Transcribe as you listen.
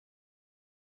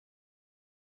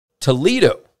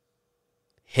Toledo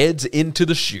heads into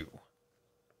the shoe.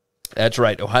 That's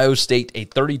right. Ohio State, a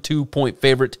 32-point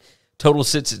favorite. Total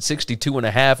sits at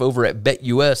 62.5 over at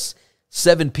BetUS,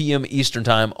 7 p.m. Eastern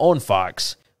Time on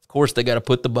Fox. Of course, they got to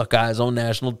put the Buckeyes on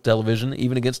national television,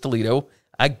 even against Toledo.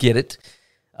 I get it.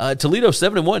 Toledo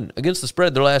 7-1 against the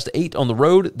spread. Their last 8 on the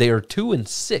road. They are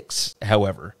 2-6,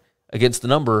 however, against the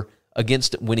number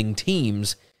against winning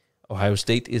teams. Ohio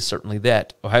State is certainly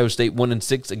that. Ohio State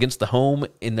 1-6 against the home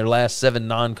in their last 7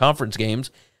 non-conference games.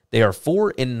 They are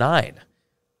 4-9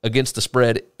 against the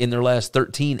spread in their last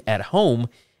 13 at home,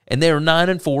 and they are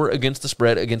 9-4 against the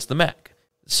spread against the MAC.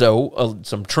 So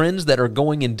some trends that are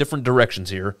going in different directions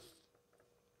here.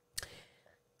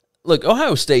 Look,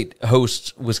 Ohio State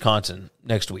hosts Wisconsin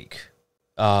next week.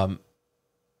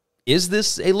 Is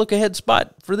this a look-ahead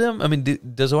spot for them? I mean,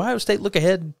 does Ohio State look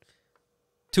ahead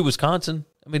to Wisconsin?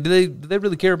 I mean, do they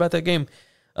really care about that game?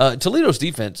 Toledo's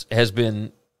defense has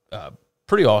been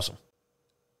pretty awesome.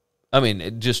 I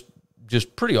mean, just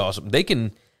pretty awesome. They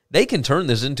can turn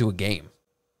this into a game.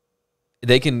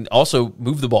 They can also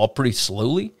move the ball pretty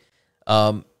slowly.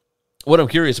 What I'm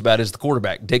curious about is the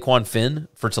quarterback, Daquan Finn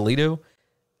for Toledo.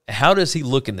 How does he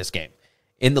look in this game?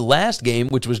 In the last game,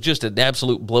 which was just an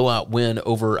absolute blowout win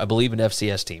over, I believe, an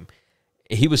FCS team,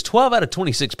 he was 12 out of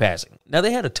 26 passing. Now,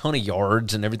 they had a ton of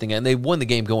yards and everything, and they won the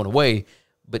game going away,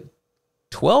 but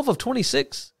 12 of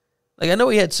 26? Like, I know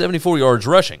he had 74 yards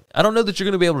rushing. I don't know that you're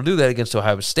going to be able to do that against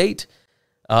Ohio State.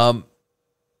 But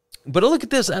look at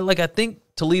this. I think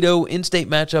Toledo, in-state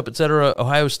matchup, etc.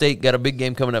 Ohio State got a big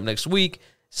game coming up next week.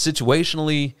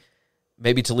 Situationally,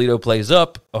 maybe Toledo plays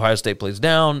up, Ohio State plays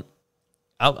down.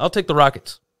 I'll take the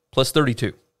Rockets, plus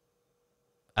 32.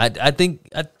 I think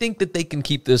that they can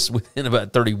keep this within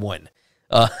about 31.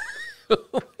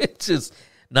 It's just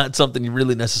not something you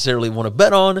really necessarily want to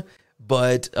bet on,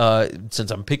 but since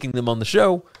I'm picking them on the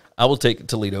show, I will take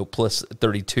Toledo plus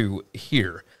 32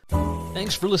 here.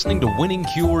 Thanks for listening to Winning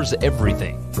Cures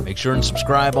Everything. Make sure and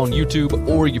subscribe on YouTube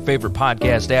or your favorite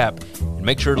podcast app, and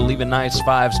make sure to leave a nice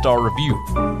 5-star review.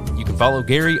 You can follow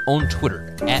Gary on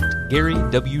Twitter at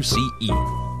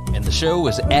GaryWCE, and the show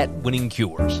is at Winning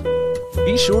Cures.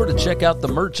 Be sure to check out the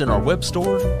merch in our web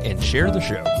store and share the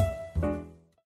show.